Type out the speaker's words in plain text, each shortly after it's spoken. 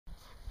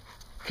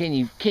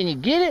can you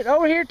get it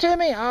over here to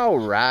me? All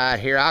right,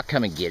 here, I'll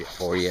come and get it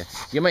for you.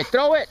 You want me to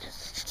throw it?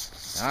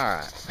 All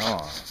right, come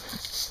on.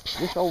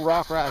 This old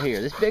rock right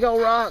here, this big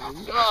old rock,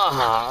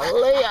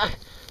 golly, I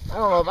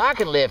don't know if I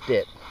can lift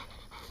it.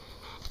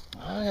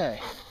 Okay,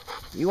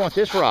 you want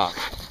this rock?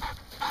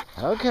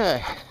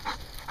 Okay,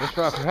 this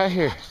rock right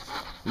here.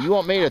 You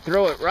want me to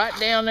throw it right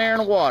down there in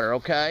the water,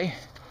 okay?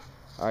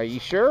 Are you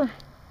sure?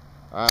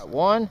 All right,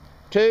 1,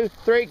 2,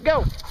 3,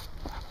 go.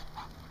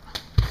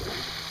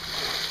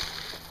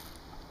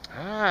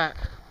 All right,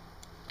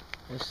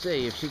 let's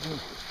see if she can.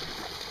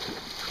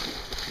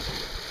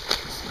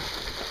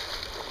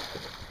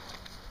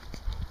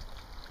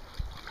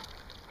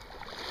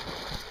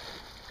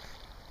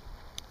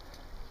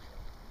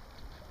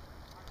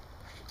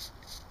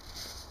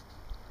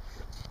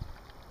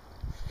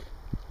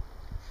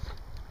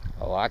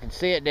 Oh, I can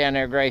see it down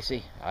there,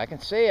 Gracie. I can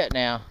see it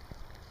now.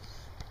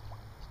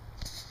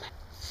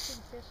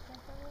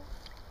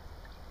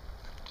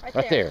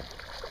 Right there.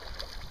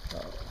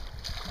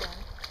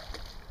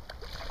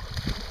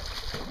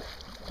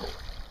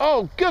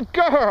 Oh, good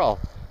girl.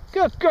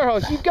 Good girl.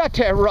 You got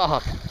that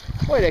rock.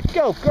 Way to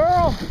go,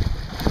 girl.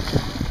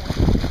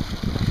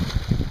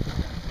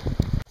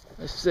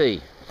 Let's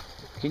see.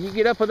 Can you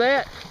get up with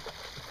that?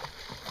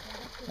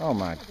 Oh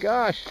my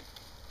gosh.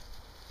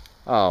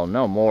 Oh,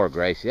 no more,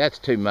 Gracie. That's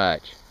too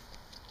much.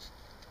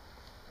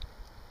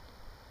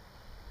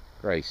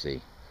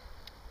 Gracie.